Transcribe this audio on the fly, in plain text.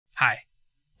Hi,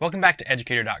 welcome back to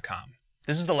Educator.com.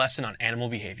 This is the lesson on animal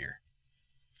behavior.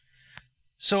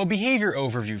 So a behavior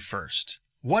overview first.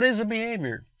 What is a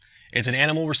behavior? It's an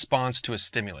animal response to a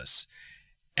stimulus.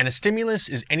 And a stimulus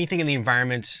is anything in the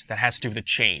environment that has to do with a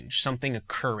change, something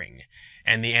occurring,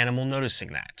 and the animal noticing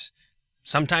that.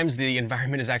 Sometimes the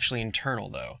environment is actually internal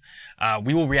though.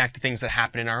 We will react to things that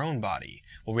happen in our own body.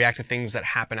 We'll react to things that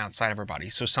happen outside of our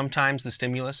body. So sometimes the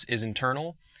stimulus is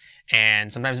internal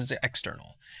and sometimes it's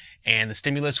external. And the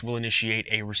stimulus will initiate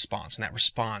a response, and that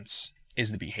response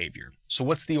is the behavior. So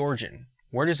what's the origin?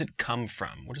 Where does it come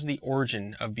from? What is the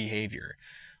origin of behavior?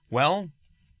 Well,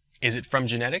 is it from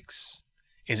genetics?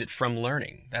 Is it from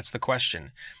learning? That's the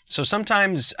question. So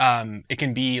sometimes it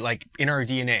can be like in our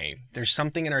DNA. There's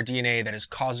something in our DNA that is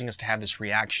causing us to have this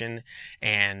reaction,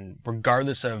 and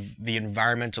regardless of the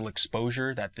environmental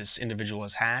exposure that this individual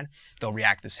has had, they'll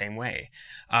react the same way.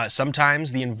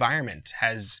 Sometimes the environment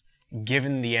has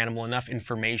given the animal enough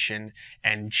information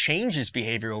and changes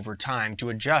behavior over time to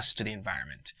adjust to the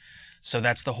environment. So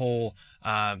that's the whole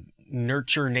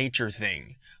nurture-nature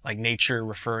thing, like nature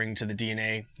referring to the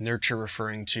DNA, nurture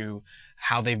referring to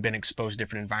how they've been exposed to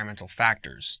different environmental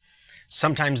factors.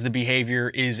 Sometimes the behavior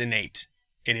is innate.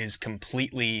 It is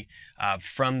completely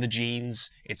from the genes,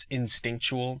 it's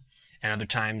instinctual, and other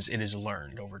times it is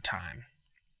learned over time.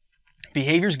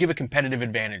 Behaviors give a competitive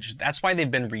advantage. That's why they've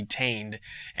been retained,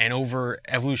 and over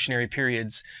evolutionary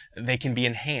periods, they can be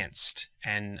enhanced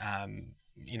and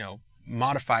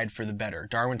modified for the better.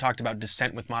 Darwin talked about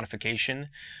descent with modification.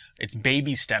 It's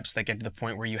baby steps that get to the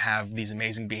point where you have these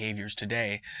amazing behaviors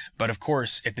today. But of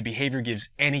course, if the behavior gives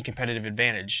any competitive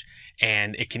advantage,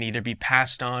 and it can either be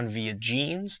passed on via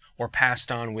genes or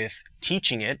passed on with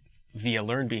teaching it via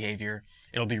learned behavior,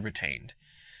 it'll be retained.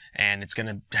 And it's going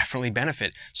to definitely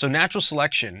benefit. So natural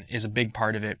selection is a big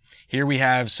part of it. Here we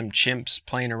have some chimps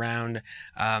playing around,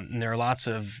 and there are lots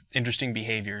of interesting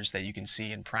behaviors that you can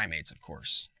see in primates, of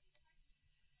course.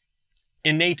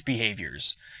 Innate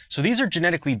behaviors. So these are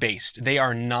genetically based. They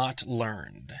are not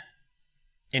learned.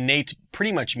 Innate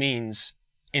pretty much means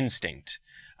instinct.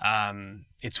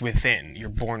 It's within. You're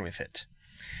born with it.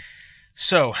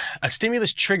 So a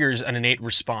stimulus triggers an innate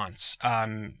response.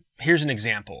 Here's an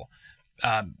example.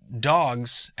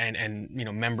 Dogs and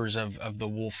members of the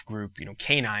wolf group,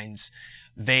 canines,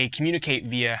 they communicate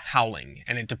via howling,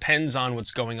 and it depends on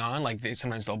what's going on. Like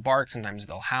sometimes they'll bark, sometimes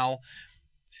they'll howl.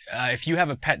 If you have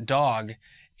a pet dog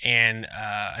and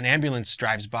an ambulance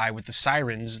drives by with the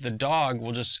sirens, the dog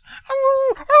will just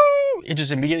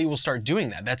immediately will start doing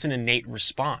that. That's an innate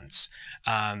response.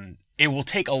 It will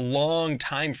take a long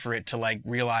time for it to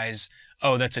realize,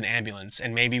 oh, that's an ambulance.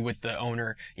 And maybe with the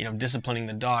owner, disciplining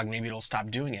the dog, maybe it'll stop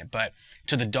doing it. But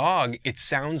to the dog, it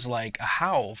sounds like a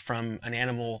howl from an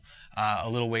animal a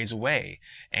little ways away.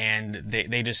 And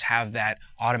they just have that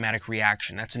automatic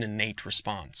reaction. That's an innate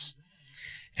response.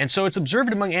 And so it's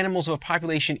observed among animals of a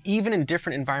population, even in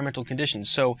different environmental conditions.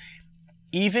 So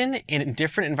even in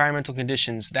different environmental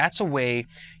conditions, that's a way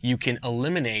you can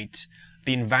eliminate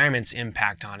the environment's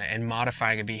impact on it and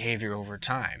modifying a behavior over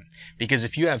time. Because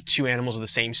if you have two animals of the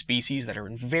same species that are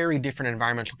in very different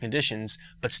environmental conditions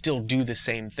but still do the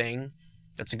same thing,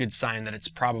 that's a good sign that it's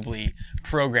probably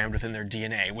programmed within their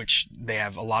DNA, which they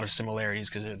have a lot of similarities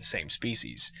because they're the same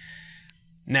species.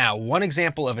 Now, one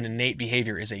example of an innate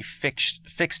behavior is a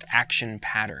fixed action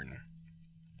pattern,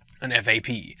 an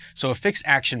FAP. So a fixed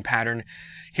action pattern,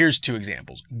 here's two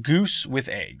examples. Goose with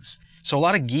eggs. So a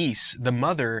lot of geese, the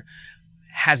mother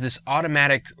has this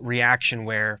automatic reaction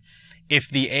where if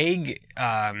the egg,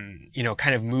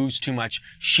 kind of moves too much,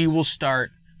 she will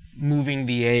start moving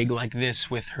the egg like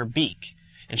this with her beak.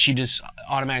 And she just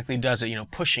automatically does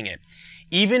it, pushing it.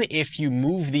 Even if you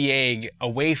move the egg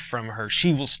away from her,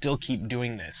 she will still keep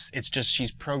doing this. It's just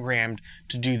she's programmed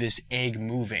to do this egg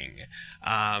moving,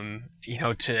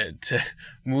 to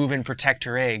move and protect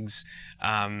her eggs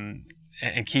and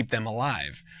keep them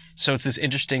alive. So it's this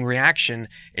interesting reaction.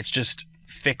 It's just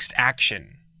fixed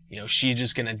action. She's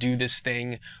just going to do this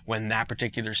thing when that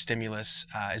particular stimulus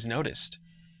is noticed.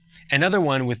 Another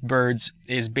one with birds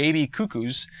is baby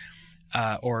cuckoos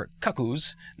or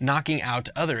cuckoos knocking out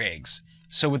other eggs.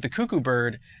 So with the cuckoo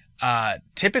bird,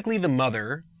 typically the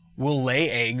mother will lay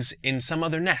eggs in some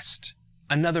other nest,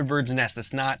 another bird's nest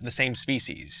that's not the same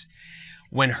species.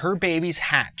 When her babies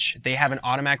hatch, they have an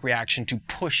automatic reaction to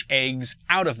push eggs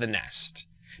out of the nest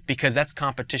because that's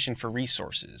competition for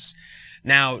resources.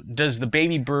 Now, does the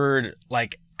baby bird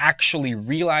actually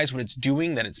realize what it's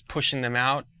doing, that it's pushing them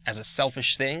out as a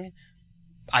selfish thing?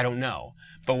 I don't know.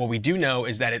 But what we do know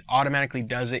is that it automatically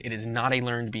does it. It is not a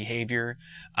learned behavior.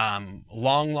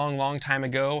 Long time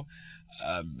ago,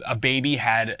 a baby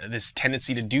had this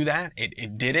tendency to do that.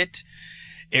 It did it.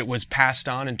 It was passed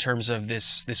on in terms of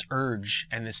this urge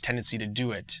and this tendency to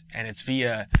do it, and it's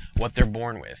via what they're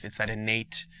born with. It's that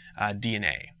innate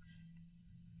DNA.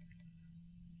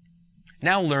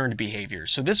 Now, learned behavior.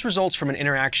 So this results from an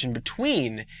interaction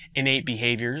between innate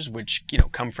behaviors, which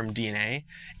come from DNA,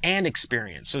 and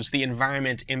experience. So it's the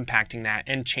environment impacting that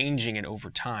and changing it over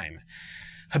time.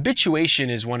 Habituation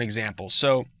is one example.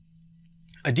 So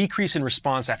a decrease in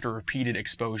response after repeated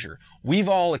exposure. We've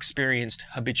all experienced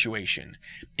habituation.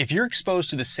 If you're exposed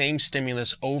to the same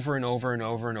stimulus over and over and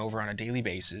over and over on a daily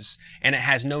basis, and it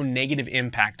has no negative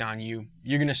impact on you,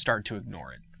 you're going to start to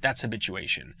ignore it. That's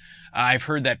habituation. I've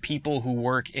heard that people who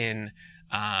work in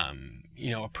a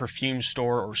perfume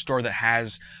store or store that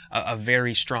has a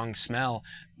very strong smell,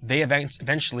 they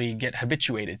eventually get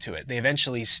habituated to it. They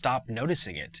eventually stop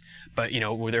noticing it. But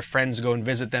where their friends go and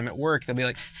visit them at work, they'll be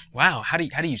like, "Wow, how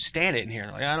do you stand it in here?"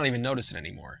 Like, I don't even notice it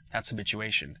anymore. That's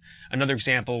habituation. Another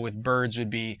example with birds would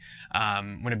be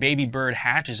when a baby bird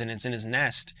hatches and it's in his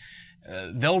nest.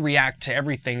 They'll react to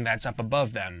everything that's up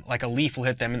above them. Like a leaf will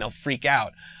hit them and they'll freak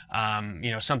out.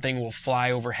 Something will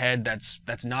fly overhead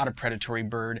that's not a predatory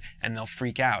bird, and they'll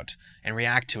freak out and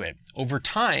react to it. Over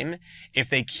time, if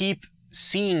they keep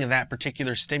seeing that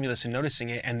particular stimulus and noticing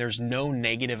it, and there's no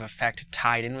negative effect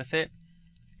tied in with it,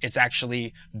 it's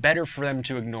actually better for them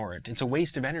to ignore it. It's a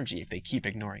waste of energy if they keep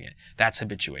ignoring it. That's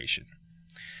habituation.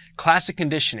 Classic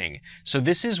conditioning. So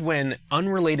this is when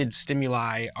unrelated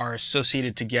stimuli are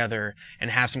associated together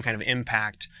and have some kind of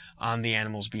impact on the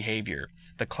animal's behavior.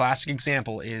 The classic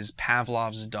example is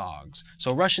Pavlov's dogs.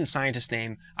 So a Russian scientist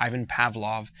named Ivan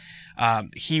Pavlov,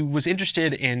 he was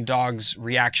interested in dogs'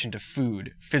 reaction to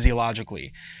food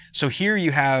physiologically. So here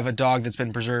you have a dog that's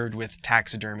been preserved with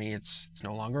taxidermy. It's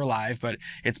no longer alive, but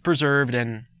it's preserved,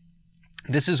 and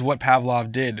this is what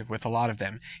Pavlov did with a lot of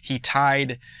them. He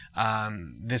tied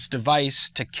this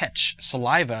device to catch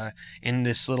saliva in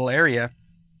this little area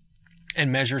and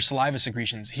measure saliva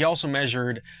secretions. He also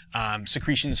measured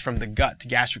secretions from the gut,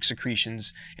 gastric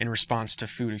secretions, in response to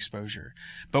food exposure.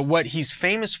 But what he's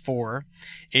famous for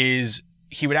is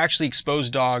he would actually expose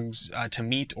dogs to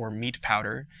meat or meat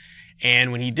powder,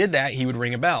 and when he did that, he would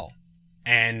ring a bell.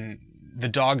 And the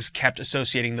dogs kept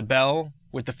associating the bell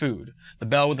with the food, the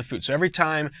bell with the food. So every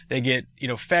time they get,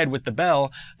 fed with the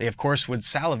bell, they of course would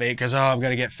salivate because, oh, I'm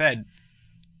going to get fed.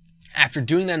 After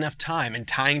doing that enough time and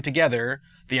tying together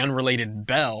the unrelated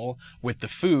bell with the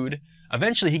food,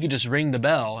 eventually he could just ring the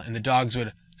bell and the dogs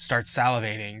would start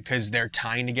salivating because they're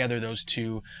tying together those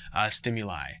two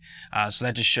stimuli. So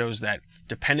that just shows that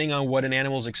depending on what an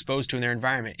animal is exposed to in their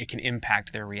environment, it can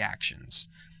impact their reactions.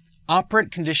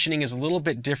 Operant conditioning is a little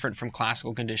bit different from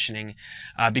classical conditioning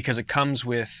because it comes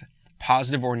with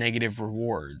positive or negative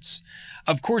rewards.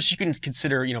 Of course, you can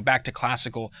consider, back to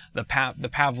classical, the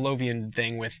Pavlovian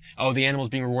thing with, oh, the animal's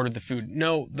being rewarded with the food.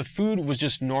 No, the food was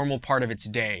just normal part of its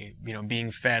day, being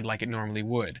fed like it normally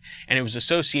would. And it was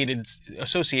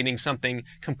associating something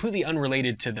completely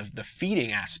unrelated to the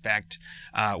feeding aspect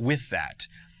with that.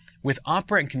 With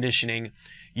operant conditioning,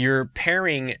 you're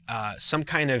pairing some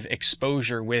kind of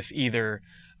exposure with either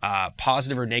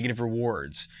positive or negative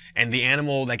rewards. And the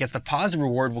animal that gets the positive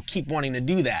reward will keep wanting to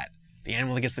do that. The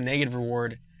animal that gets the negative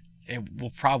reward, it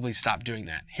will probably stop doing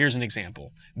that. Here's an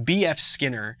example. B.F.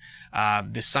 Skinner,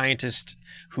 the scientist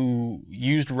who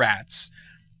used rats,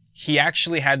 he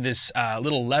actually had this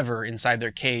little lever inside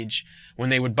their cage. When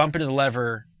they would bump into the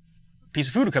lever, a piece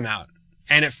of food would come out.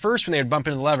 And at first, when they would bump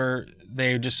into the lever,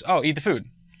 they would just, eat the food.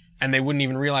 And they wouldn't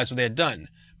even realize what they had done.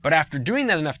 But after doing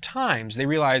that enough times, they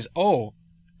realized,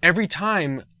 every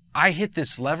time I hit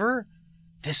this lever,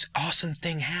 this awesome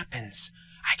thing happens.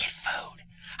 I get food.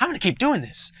 I'm going to keep doing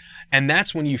this. And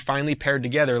that's when you finally paired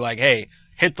together, like, hey,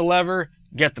 hit the lever,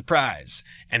 get the prize.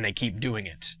 And they keep doing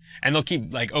it. And they'll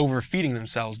keep overfeeding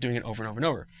themselves, doing it over and over and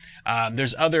over.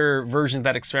 There's other versions of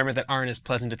that experiment that aren't as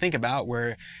pleasant to think about,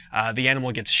 where the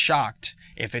animal gets shocked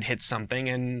if it hits something,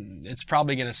 and it's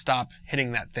probably going to stop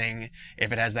hitting that thing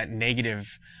if it has that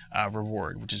negative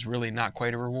reward, which is really not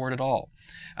quite a reward at all.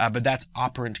 But that's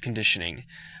operant conditioning.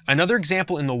 Another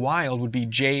example in the wild would be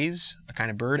jays, a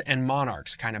kind of bird, and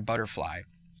monarchs, a kind of butterfly.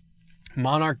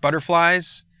 Monarch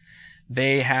butterflies,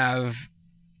 they have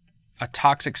a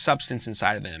toxic substance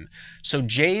inside of them. So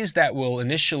jays that will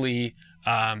initially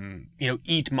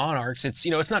eat monarchs, it's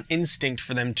not instinct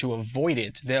for them to avoid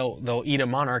it. They'll eat a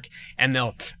monarch and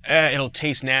it'll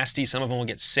taste nasty. Some of them will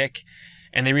get sick,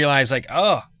 and they realize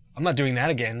I'm not doing that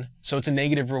again. So it's a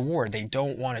negative reward. They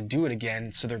don't want to do it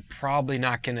again, so they're probably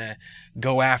not going to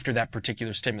go after that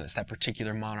particular stimulus, that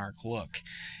particular monarch look.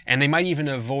 And they might even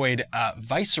avoid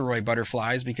viceroy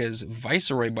butterflies, because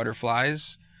viceroy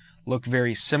butterflies look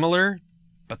very similar,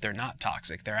 but they're not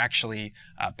toxic. They're actually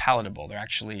palatable. They're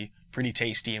actually pretty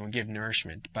tasty and would give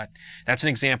nourishment. But that's an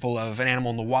example of an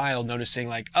animal in the wild noticing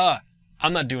like,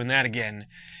 I'm not doing that again.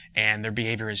 And their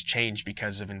behavior has changed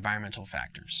because of environmental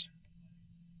factors.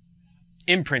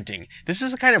 Imprinting. This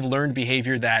is a kind of learned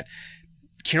behavior that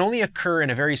can only occur in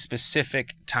a very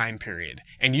specific time period.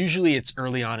 And usually it's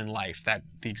early on in life, that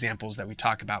the examples that we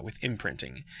talk about with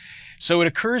imprinting. So it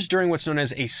occurs during what's known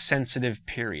as a sensitive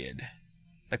period.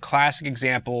 The classic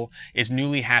example is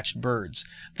newly hatched birds.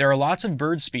 There are lots of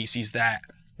bird species that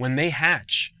when they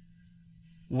hatch,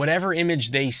 whatever image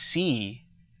they see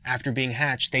after being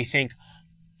hatched, they think,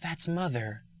 that's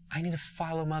mother. I need to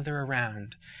follow mother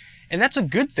around. And that's a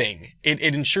good thing. It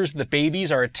ensures that the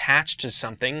babies are attached to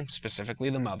something, specifically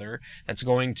the mother, that's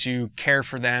going to care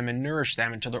for them and nourish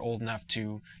them until they're old enough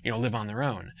to, live on their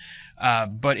own.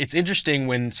 But it's interesting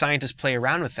when scientists play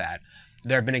around with that.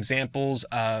 There have been examples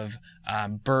of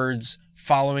birds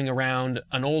following around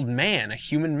an old man, a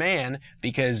human man,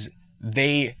 because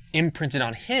they imprinted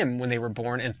on him when they were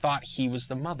born and thought he was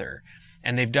the mother.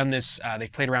 And they've done this,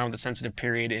 they've played around with the sensitive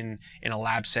period in a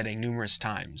lab setting numerous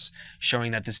times,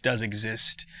 showing that this does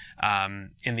exist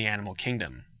in the animal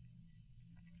kingdom.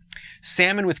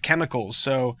 Salmon with chemicals.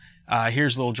 So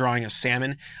here's a little drawing of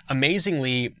salmon.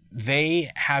 Amazingly,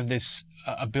 they have this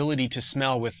ability to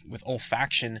smell with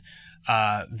olfaction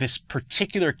this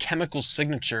particular chemical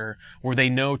signature where they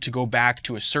know to go back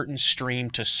to a certain stream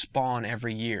to spawn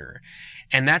every year.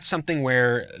 And that's something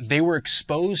where they were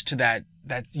exposed to that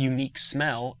unique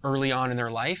smell early on in their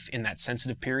life in that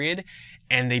sensitive period,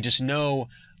 and they just know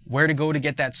where to go to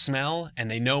get that smell,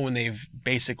 and they know when they've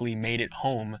basically made it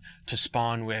home to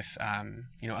spawn with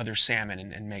other salmon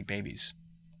and make babies.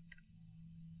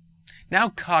 Now,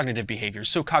 cognitive behaviors.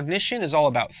 So cognition is all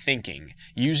about thinking,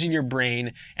 using your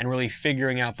brain and really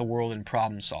figuring out the world and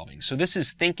problem solving. So this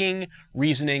is thinking,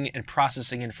 reasoning, and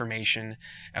processing information.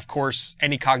 Of course,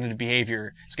 any cognitive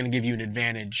behavior is going to give you an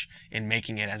advantage in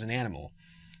making it as an animal.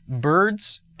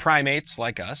 Birds, primates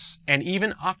like us, and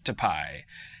even octopi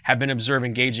have been observed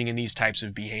engaging in these types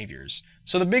of behaviors.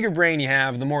 So the bigger brain you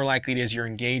have, the more likely it is you're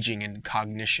engaging in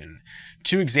cognition.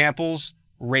 Two examples,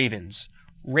 ravens.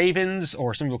 Ravens,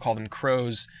 or some people call them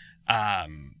crows,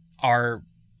 are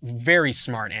very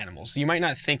smart animals. You might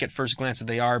not think at first glance that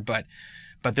they are, but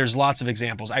there's lots of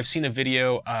examples. I've seen a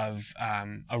video of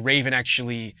a raven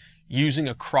actually using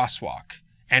a crosswalk.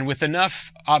 And with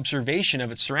enough observation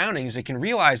of its surroundings, it can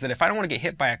realize that if I don't want to get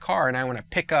hit by a car and I want to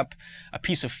pick up a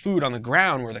piece of food on the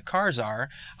ground where the cars are,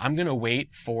 I'm going to wait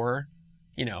for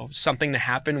something to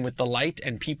happen with the light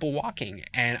and people walking.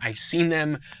 And I've seen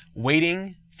them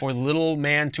waiting for the little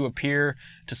man to appear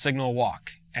to signal a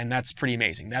walk. And that's pretty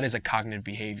amazing. That is a cognitive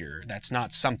behavior. That's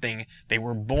not something they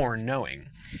were born knowing.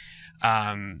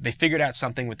 They figured out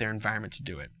something with their environment to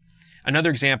do it. Another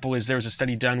example is there was a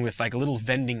study done with like a little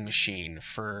vending machine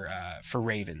for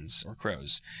ravens or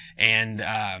crows. And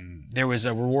there was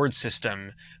a reward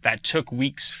system that took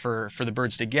weeks for the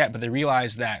birds to get, but they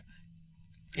realized that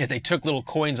if they took little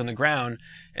coins on the ground,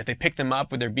 if they picked them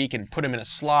up with their beak and put them in a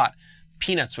slot,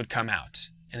 peanuts would come out.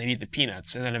 And they'd eat the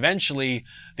peanuts. And then eventually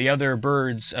the other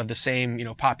birds of the same,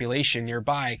 population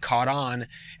nearby caught on,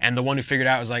 and the one who figured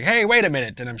out was like, hey, wait a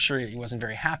minute. And I'm sure he wasn't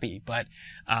very happy, but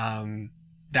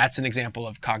that's an example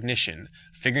of cognition.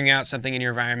 Figuring out something in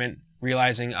your environment,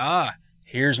 realizing,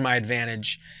 here's my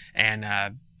advantage.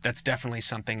 And that's definitely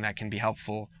something that can be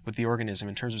helpful with the organism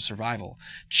in terms of survival.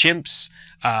 Chimps,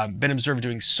 been observed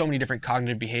doing so many different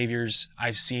cognitive behaviors.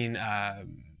 I've seen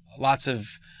lots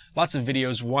of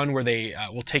videos, one where they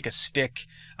will take a stick,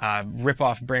 rip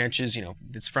off branches,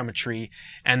 it's from a tree,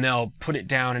 and they'll put it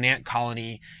down an ant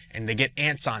colony, and they get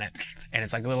ants on it, and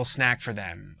it's like a little snack for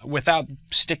them. Without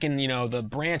sticking, the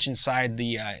branch inside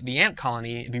the ant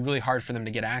colony, it'd be really hard for them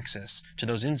to get access to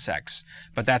those insects,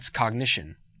 but that's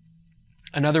cognition.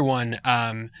 Another one,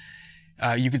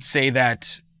 you could say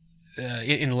that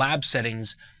in lab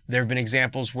settings, there have been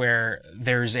examples where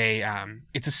there's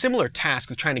it's a similar task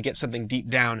with trying to get something deep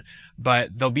down,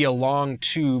 but there'll be a long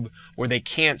tube where they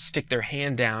can't stick their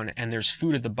hand down and there's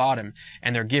food at the bottom,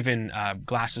 and they're given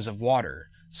glasses of water.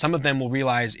 Some of them will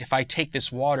realize if I take this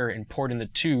water and pour it in the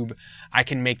tube, I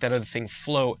can make that other thing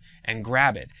float and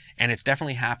grab it. And it's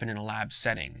definitely happened in a lab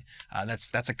setting.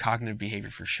 That's a cognitive behavior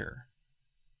for sure.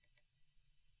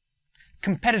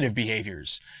 Competitive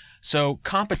behaviors. So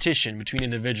competition between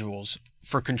individuals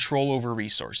for control over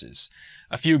resources.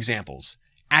 A few examples.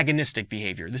 Agonistic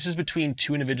behavior. This is between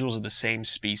two individuals of the same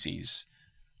species,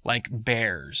 like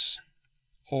bears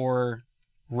or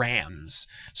rams.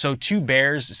 So two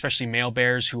bears, especially male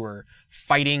bears who are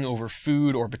fighting over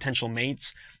food or potential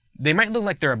mates, they might look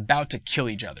like they're about to kill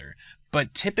each other,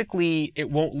 but typically it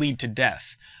won't lead to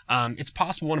death. It's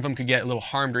possible one of them could get a little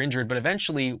harmed or injured, but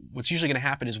eventually what's usually going to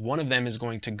happen is one of them is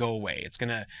going to go away. It's going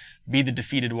to be the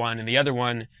defeated one, and the other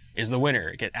one is the winner.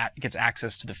 It gets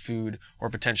access to the food or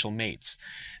potential mates.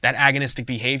 That agonistic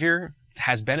behavior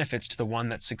has benefits to the one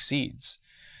that succeeds.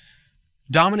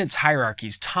 Dominance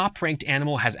hierarchies. Top-ranked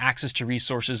animal has access to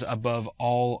resources above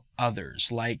all others,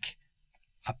 like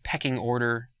a pecking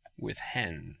order with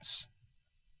hens.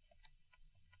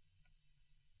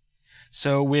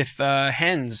 So with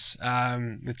hens,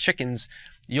 with chickens,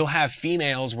 you'll have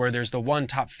females where there's the one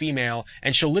top female,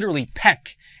 and she'll literally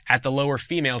peck at the lower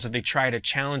females if they try to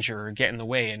challenge her or get in the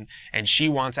way, and she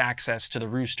wants access to the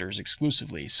roosters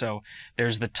exclusively. So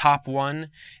there's the top one,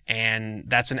 and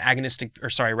that's an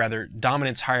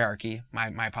dominance hierarchy.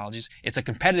 My apologies. It's a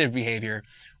competitive behavior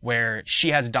where she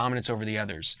has dominance over the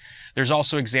others. There's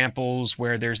also examples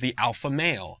where there's the alpha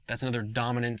male. That's another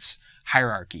dominance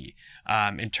hierarchy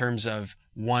in terms of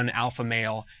one alpha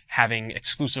male having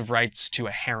exclusive rights to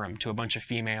a harem, to a bunch of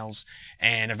females,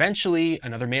 and eventually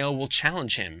another male will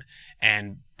challenge him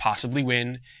and possibly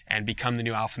win and become the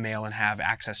new alpha male and have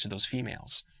access to those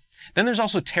females. Then there's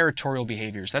also territorial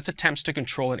behaviors. That's attempts to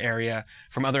control an area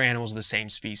from other animals of the same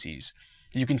species.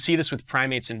 You can see this with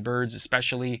primates and birds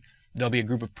especially. There'll be a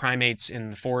group of primates in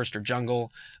the forest or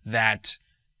jungle that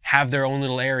have their own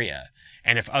little area.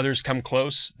 And if others come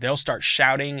close, they'll start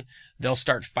shouting, they'll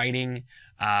start fighting,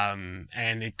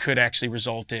 and it could actually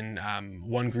result in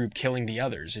one group killing the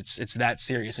others. It's that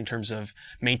serious in terms of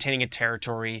maintaining a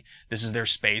territory. This is their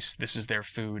space, this is their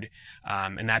food,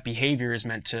 and that behavior is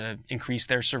meant to increase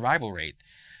their survival rate.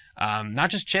 Not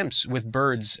just chimps, with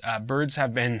birds. Birds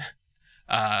have been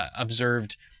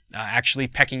observed actually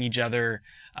pecking each other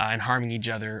and harming each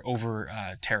other over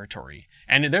territory.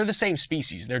 And they're the same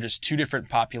species. They're just two different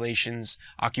populations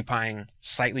occupying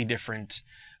slightly different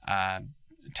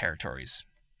territories.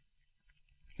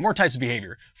 More types of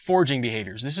behavior. Foraging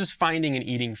behaviors. This is finding and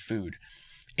eating food.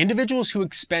 Individuals who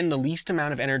expend the least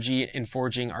amount of energy in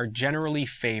foraging are generally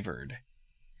favored.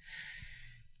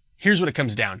 Here's what it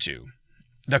comes down to.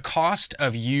 The cost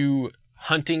of you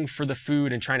hunting for the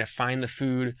food and trying to find the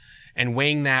food and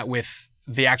weighing that with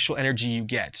the actual energy you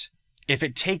get. If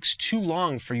it takes too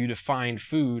long for you to find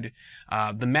food,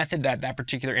 the method that that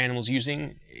particular animal is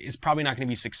using is probably not going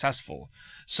to be successful.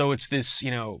 So it's this,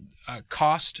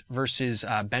 cost versus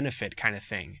benefit kind of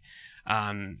thing.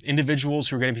 Individuals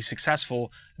who are going to be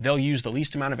successful, they'll use the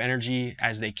least amount of energy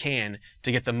as they can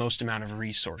to get the most amount of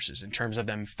resources in terms of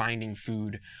them finding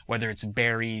food, whether it's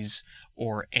berries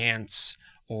or ants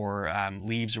or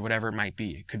leaves or whatever it might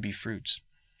be. It could be fruits.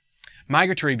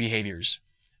 Migratory behaviors.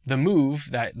 The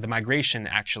migration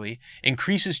actually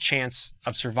increases chance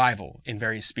of survival in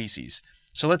various species.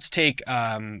 So let's take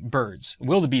birds.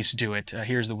 Wildebeests do it.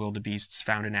 Here's the wildebeests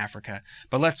found in Africa.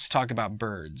 But let's talk about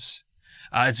birds.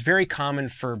 It's very common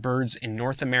for birds in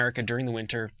North America during the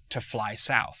winter to fly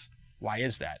south. Why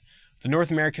is that? The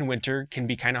North American winter can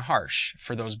be kind of harsh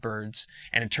for those birds,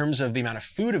 and in terms of the amount of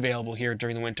food available here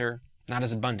during the winter, not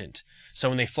as abundant. So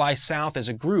when they fly south as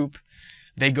a group,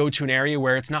 they go to an area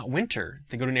where it's not winter.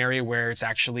 They go to an area where it's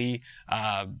actually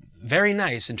very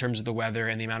nice in terms of the weather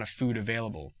and the amount of food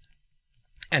available.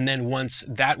 And then once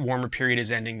that warmer period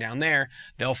is ending down there,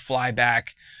 they'll fly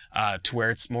back to where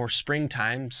it's more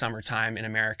springtime, summertime in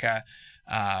America,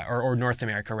 or North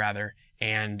America rather,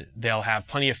 and they'll have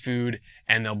plenty of food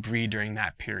and they'll breed during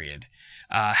that period.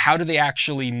 How do they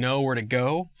actually know where to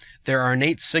go? There are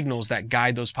innate signals that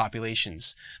guide those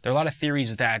populations. There are a lot of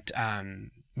theories that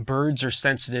birds are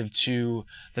sensitive to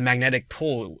the magnetic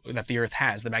pull that the Earth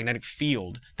has, the magnetic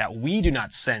field that we do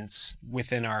not sense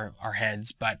within our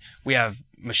heads, but we have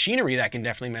machinery that can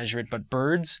definitely measure it. But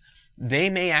birds, they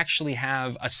may actually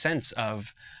have a sense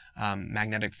of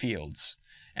magnetic fields,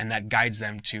 and that guides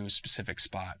them to a specific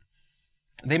spot.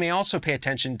 They may also pay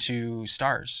attention to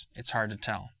stars. It's hard to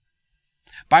tell.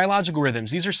 Biological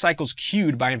rhythms. These are cycles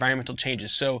cued by environmental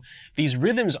changes. So these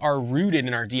rhythms are rooted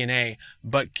in our DNA,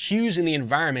 but cues in the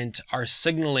environment are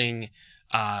signaling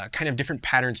kind of different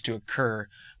patterns to occur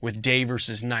with day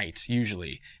versus night,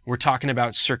 usually. We're talking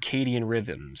about circadian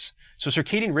rhythms. So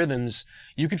circadian rhythms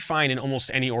you could find in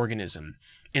almost any organism.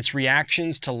 It's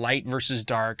reactions to light versus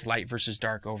dark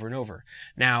over and over.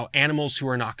 Now, animals who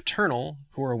are nocturnal,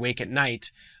 who are awake at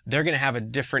night, they're going to have a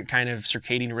different kind of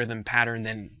circadian rhythm pattern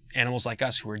than animals like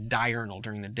us who are diurnal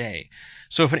during the day.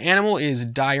 So if an animal is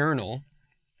diurnal,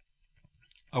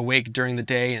 awake during the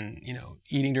day and,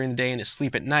 eating during the day and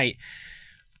asleep at night,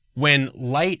 when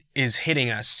light is hitting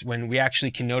us, when we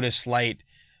actually can notice light,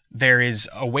 there is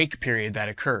a wake period that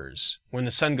occurs. When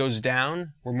the sun goes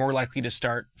down, we're more likely to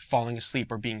start falling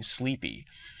asleep or being sleepy.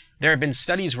 There have been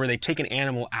studies where they take an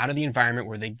animal out of the environment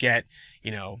where they get,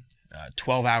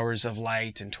 12 hours of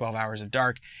light and 12 hours of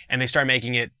dark, and they start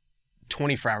making it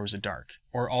 24 hours of dark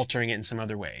or altering it in some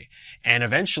other way. And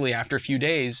eventually, after a few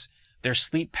days, their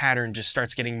sleep pattern just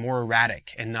starts getting more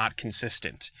erratic and not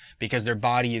consistent because their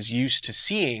body is used to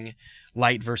seeing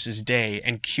light versus day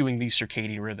and cueing these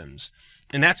circadian rhythms.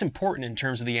 And that's important in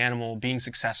terms of the animal being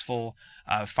successful,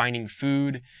 finding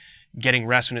food, getting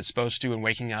rest when it's supposed to, and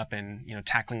waking up and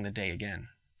tackling the day again,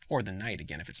 or the night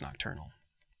again if it's nocturnal.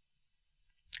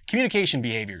 Communication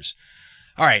behaviors.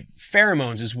 All right,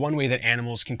 pheromones is one way that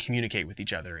animals can communicate with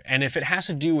each other. And if it has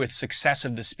to do with success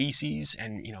of the species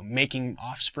and, making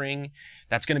offspring,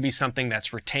 that's going to be something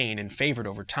that's retained and favored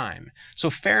over time. So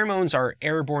pheromones are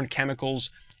airborne chemicals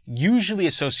usually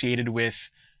associated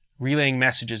with relaying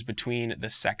messages between the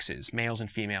sexes, males and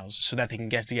females, so that they can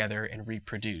get together and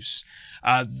reproduce.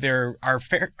 There are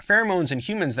pheromones in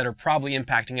humans that are probably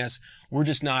impacting us. We're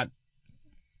just not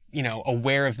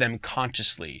aware of them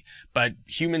consciously, but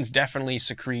humans definitely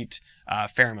secrete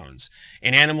pheromones.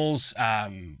 In animals,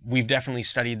 we've definitely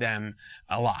studied them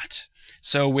a lot.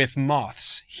 So with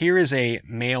moths, here is a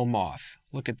male moth.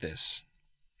 Look at this.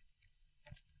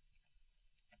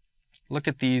 Look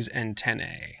at these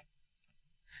antennae.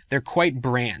 They're quite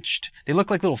branched. They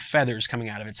look like little feathers coming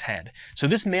out of its head. So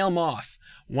this male moth,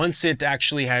 once it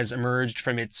actually has emerged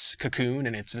from its cocoon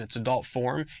and it's in its adult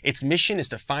form, its mission is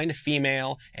to find a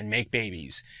female and make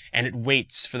babies. And it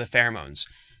waits for the pheromones.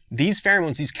 These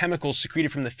pheromones, these chemicals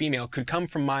secreted from the female, could come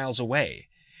from miles away.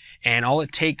 And all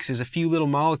it takes is a few little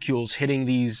molecules hitting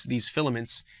these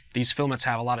filaments. These filaments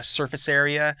have a lot of surface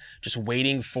area, just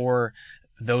waiting for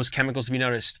those chemicals to be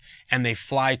noticed, and they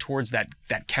fly towards that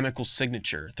chemical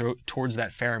signature, towards that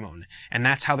pheromone. And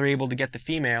that's how they're able to get the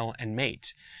female and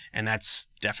mate. And that's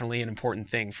definitely an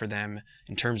important thing for them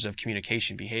in terms of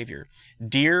communication behavior.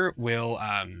 Deer will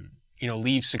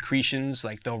leave secretions,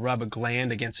 like they'll rub a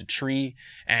gland against a tree,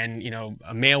 and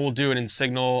a male will do it and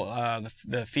signal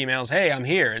the females, hey, I'm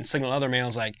here, and signal other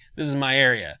males like, this is my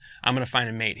area, I'm going to find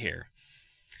a mate here.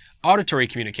 Auditory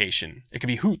communication. It could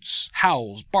be hoots,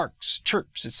 howls, barks,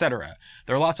 chirps, etc.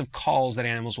 There are lots of calls that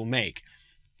animals will make.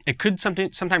 It could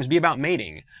sometimes be about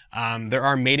mating. There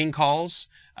are mating calls,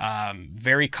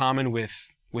 very common with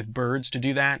birds to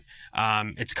do that.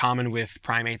 It's common with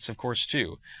primates, of course,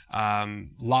 too.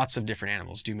 Lots of different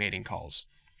animals do mating calls.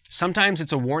 Sometimes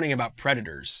it's a warning about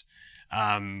predators.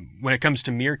 When it comes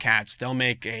to meerkats, they'll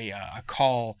make a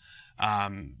call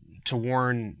to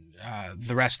warn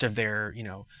the rest of their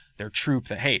troop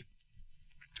that, hey,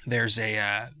 there's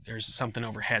something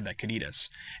overhead that could eat us.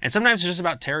 And sometimes it's just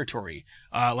about territory.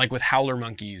 Like with howler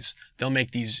monkeys, they'll make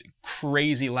these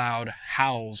crazy loud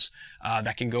howls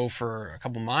that can go for a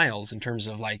couple miles in terms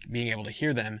of like being able to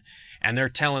hear them. And they're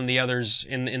telling the others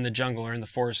in the jungle or in the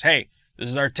forest, hey, this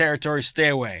is our territory, stay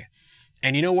away.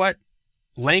 And you know what?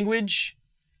 Language,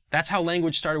 that's how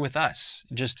language started with us.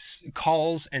 Just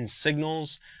calls and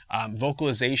signals,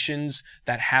 vocalizations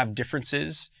that have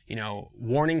differences,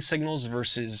 warning signals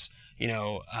versus,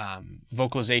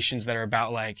 vocalizations that are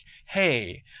about like,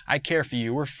 hey, I care for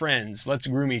you, we're friends, let's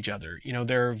groom each other.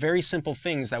 There are very simple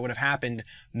things that would have happened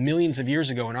millions of years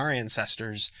ago in our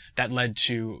ancestors that led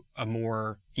to a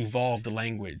more evolved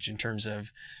language in terms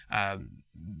of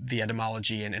the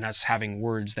etymology and us having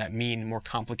words that mean more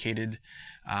complicated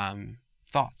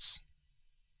thoughts.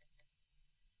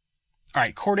 All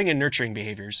right, courting and nurturing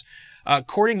behaviors.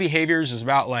 Courting behaviors is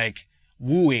about like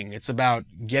wooing. It's about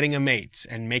getting a mate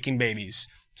and making babies.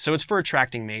 So it's for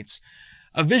attracting mates.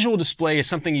 A visual display is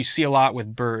something you see a lot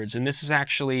with birds, and this is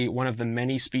actually one of the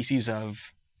many species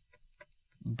of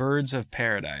birds of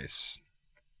paradise.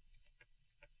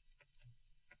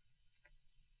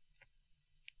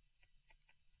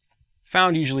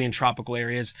 Found usually in tropical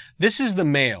areas. This is the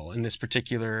male in this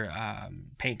particular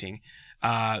painting.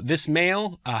 This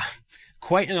male,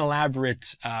 quite an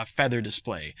elaborate feather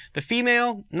display. The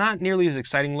female, not nearly as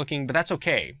exciting looking, but that's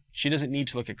okay. She doesn't need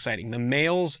to look exciting. The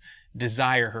males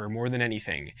desire her more than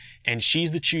anything, and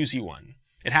she's the choosy one.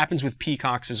 It happens with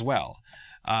peacocks as well.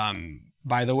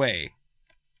 By the way,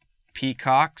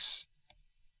 peacocks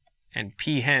and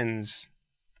peahens,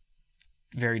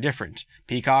 very different.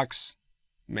 Peacocks,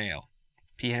 male.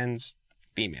 Peahens,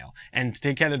 female. And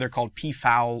together they're called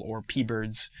peafowl or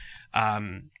peabirds.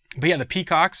 But yeah, the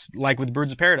peacocks, like with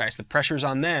birds of paradise, the pressure's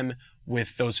on them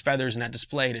with those feathers and that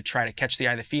display to try to catch the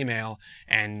eye of the female,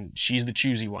 and she's the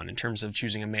choosy one in terms of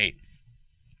choosing a mate.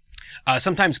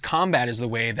 Sometimes combat is the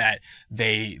way that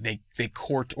they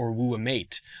court or woo a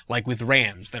mate, like with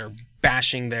rams that are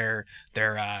bashing their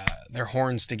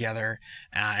horns together,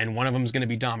 and one of them is going to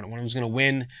be dominant, one of them is going to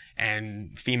win,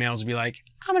 and females will be like,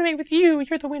 "I'm going to mate with you,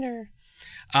 you're the winner."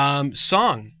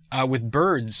 Song with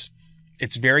birds.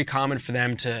 It's very common for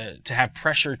them to have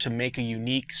pressure to make a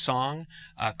unique song,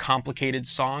 a complicated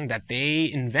song that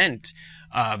they invent.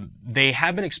 They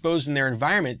have been exposed in their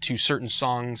environment to certain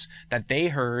songs that they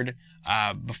heard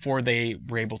before they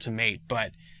were able to mate.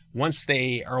 But once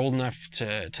they are old enough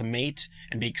to mate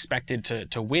and be expected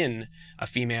to win a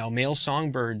female, male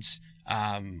songbirds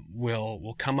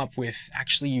will come up with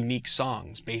actually unique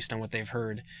songs based on what they've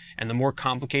heard. And the more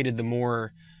complicated, the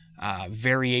more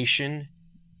variation,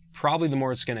 probably the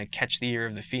more it's going to catch the ear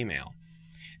of the female.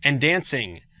 And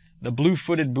dancing, the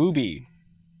blue-footed booby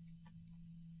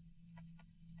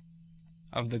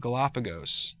of the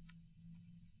Galapagos.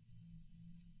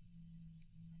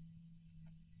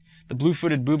 The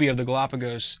blue-footed booby of the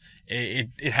Galapagos,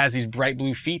 it has these bright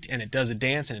blue feet, and it does a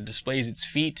dance, and it displays its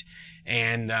feet,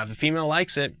 and if the female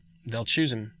likes it, they'll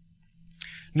choose him.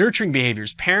 Nurturing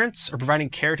behaviors. Parents are providing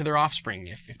care to their offspring.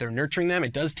 If they're nurturing them,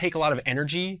 it does take a lot of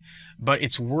energy, but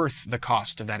it's worth the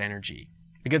cost of that energy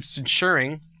because it's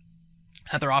ensuring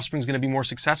that their offspring is going to be more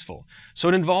successful. So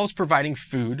it involves providing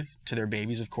food to their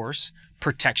babies, of course,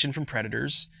 protection from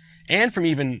predators, and from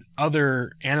even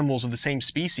other animals of the same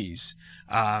species,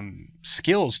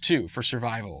 skills too for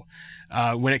survival.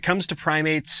 When it comes to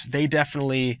primates, they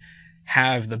definitely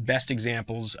have the best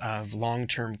examples of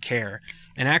long-term care.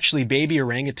 And actually, baby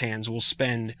orangutans will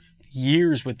spend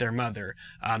years with their mother.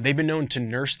 They've been known to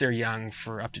nurse their young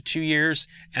for up to 2 years,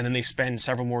 and then they spend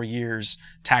several more years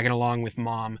tagging along with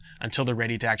mom until they're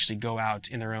ready to actually go out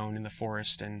in their own in the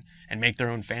forest and make their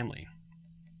own family.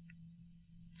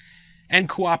 And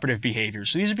cooperative behaviors.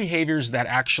 So these are behaviors that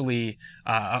actually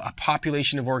a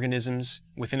population of organisms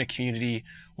within a community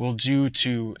will do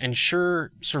to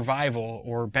ensure survival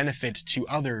or benefit to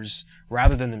others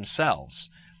rather than themselves.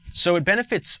 So it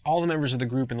benefits all the members of the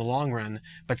group in the long run,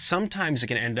 but sometimes it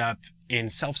can end up in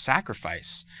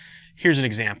self-sacrifice. Here's an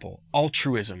example: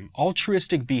 altruism.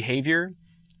 Altruistic behavior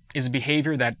is a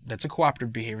behavior that's a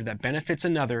cooperative behavior that benefits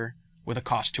another with a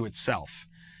cost to itself.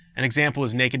 An example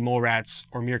is naked mole rats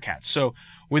or meerkats. So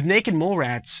with naked mole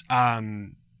rats,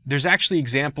 there's actually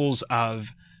examples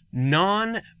of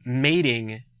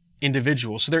non-mating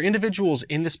individuals. So there are individuals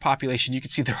in this population. You can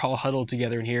see they're all huddled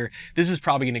together in here. This is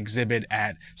probably an exhibit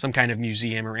at some kind of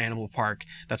museum or animal park.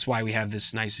 That's why we have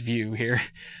this nice view here.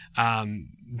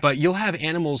 But you'll have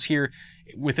animals here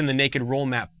within the naked mole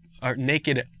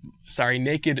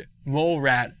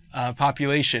rat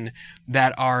population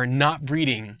that are not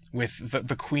breeding with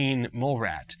the queen mole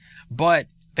rat, but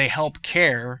they help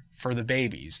care for the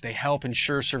babies. They help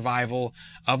ensure survival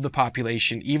of the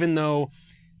population, even though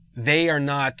they are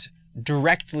not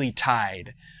directly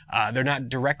tied. They're not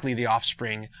directly the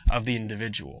offspring of the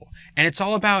individual. And it's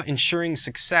all about ensuring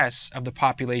success of the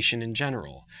population in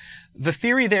general. The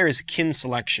theory there is kin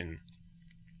selection.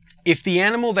 If the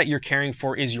animal that you're caring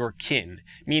for is your kin,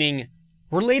 meaning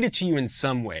related to you in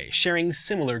some way, sharing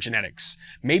similar genetics,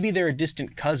 maybe they're a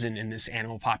distant cousin in this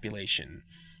animal population,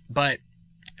 but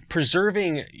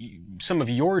preserving some of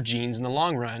your genes in the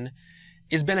long run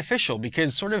is beneficial,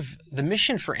 because sort of the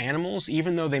mission for animals,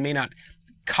 even though they may not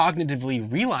cognitively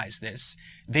realize this,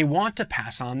 they want to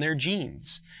pass on their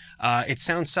genes. It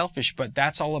sounds selfish, but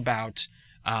that's all about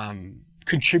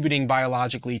contributing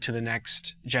biologically to the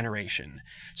next generation.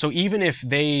 So even if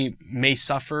they may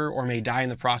suffer or may die in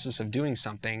the process of doing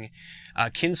something,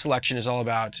 kin selection is all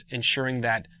about ensuring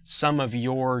that some of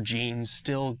your genes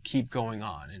still keep going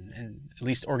on, and at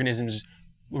least organisms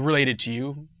related to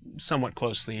you somewhat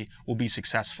closely will be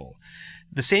successsul.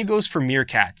 The same goes for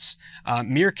meerkats.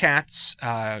 Meerkats,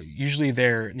 usually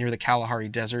they're near the Kalahari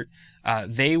Desert,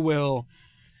 they will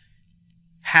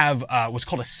have what's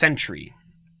called a sentry.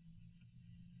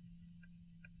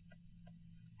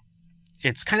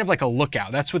 It's kind of like a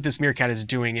lookout. That's what this meerkat is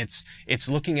doing. It's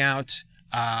looking out,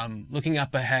 looking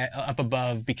up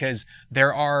above, because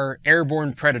there are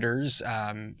airborne predators,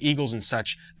 eagles and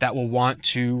such, that will want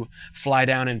to fly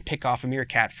down and pick off a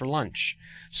meerkat for lunch.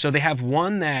 So they have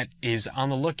one that is on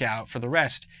the lookout for the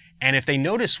rest, and if they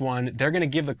notice one, they're going to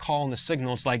give the call and the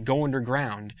signal. It's like go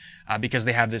underground, because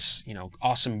they have this,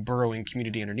 awesome burrowing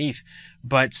community underneath.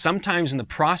 But sometimes in the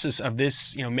process of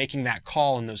this, making that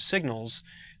call and those signals,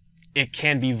 it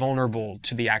can be vulnerable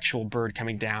to the actual bird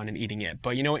coming down and eating it.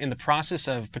 But in the process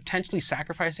of potentially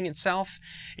sacrificing itself,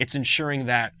 it's ensuring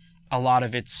that a lot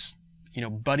of its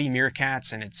buddy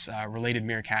meerkats and its related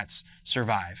meerkats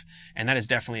survive. And that is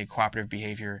definitely a cooperative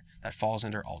behavior that falls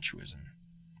under altruism.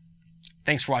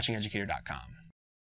 Thanks for watching Educator.com.